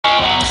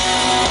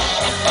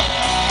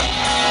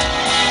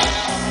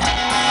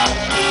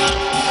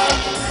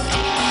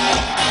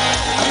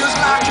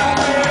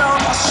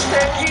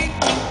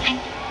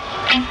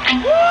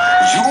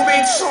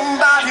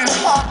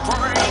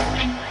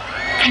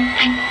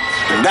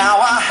Now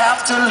I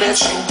have to let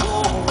you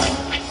go.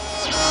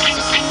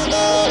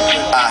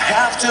 I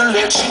have to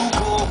let you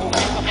go.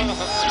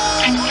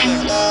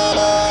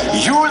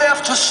 You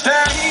left a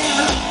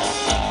stain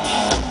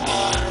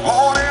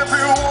on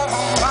every one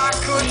I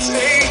could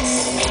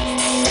taste,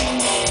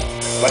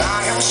 but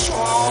I am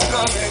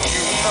stronger than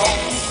you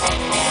know.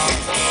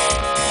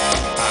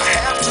 I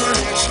have to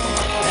let you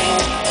go.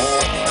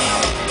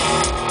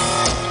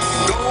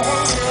 No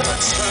one's ever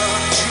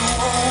turned you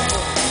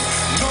over.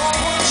 No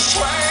one's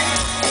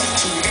trying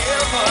to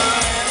ever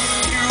let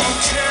you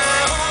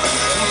down.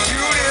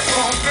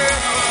 Beautiful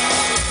girl,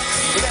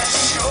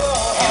 bless your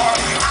heart.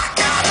 I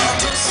got a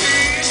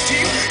disease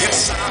deep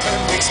inside that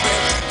makes me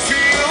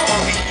feel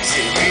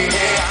uneasy, baby.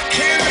 I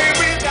can't live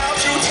without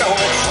you. Tell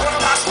me, what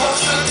am I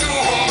supposed to do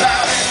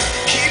about it?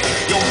 Keep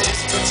your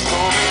distance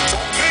from me.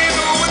 Don't pay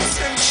no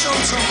attention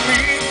to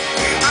me.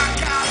 I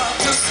got a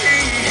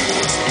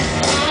disease.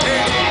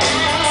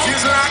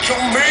 Feels like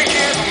you're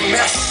making a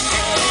mess.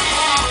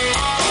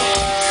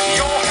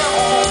 Your hair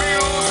on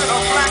wheels in a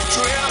black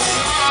dress.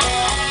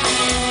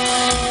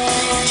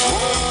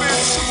 Drove me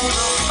to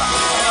the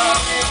fire.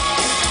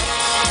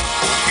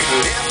 You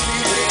left me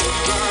there to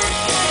burn.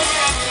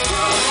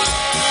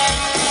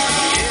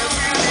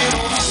 Every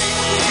little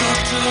thing you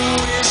do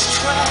is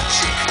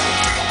tragic.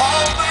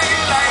 All my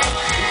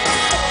life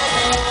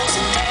was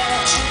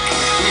magic.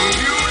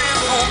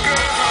 Beautiful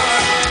girl,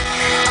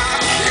 I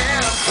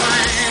can't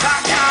breathe. I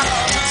got a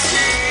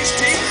disease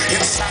deep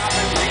inside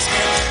that makes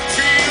me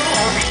feel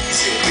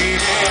uneasy,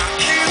 baby. I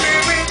can't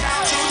live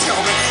without you.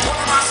 Tell me, what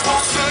am I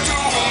supposed to do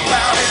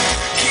about it?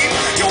 Keep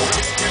your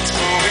distance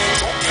from me.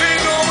 Don't pay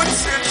no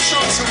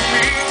attention to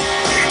me.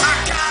 I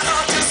got a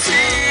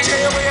disease,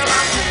 yeah, well,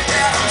 I think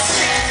that I'm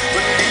sick.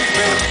 Believe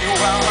me,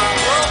 while my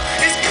world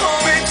is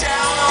coming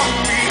down on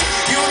me.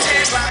 You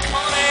taste like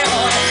honey,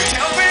 honey.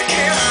 Tell me,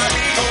 can I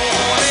be your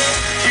honey?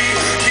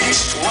 Be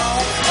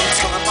strong. I'm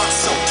telling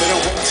myself that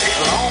it won't take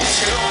long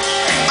till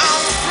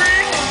I'm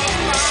free of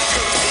my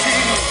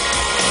disease.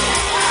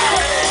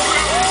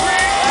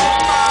 Free of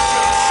my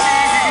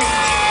disease.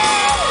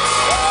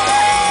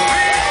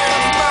 Free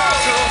of my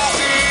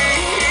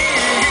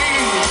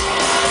disease.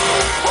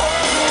 Oh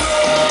no,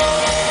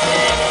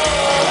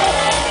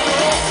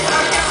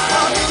 I got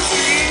a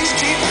disease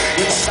deep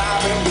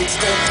inside that makes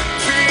me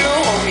feel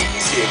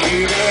uneasy,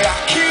 baby. I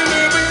can't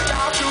live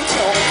without you.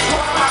 Tell me,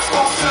 what am I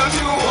supposed to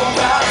do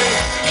about it?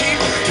 Keep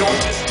your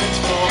distance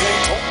from me.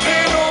 Don't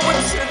pay no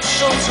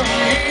attention to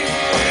me.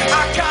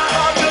 I got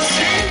a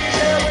disease,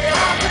 yeah, well,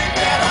 I think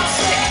that I'm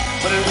sick.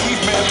 But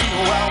leave me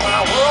while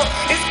my world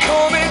is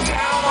coming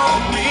down on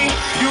me.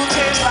 You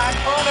taste like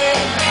honey.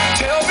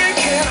 Tell me,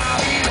 can I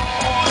be your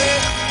honey?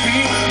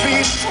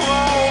 Be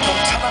strong. I'm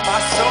telling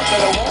myself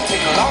that it won't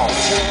take long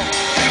till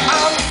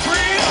I'm free.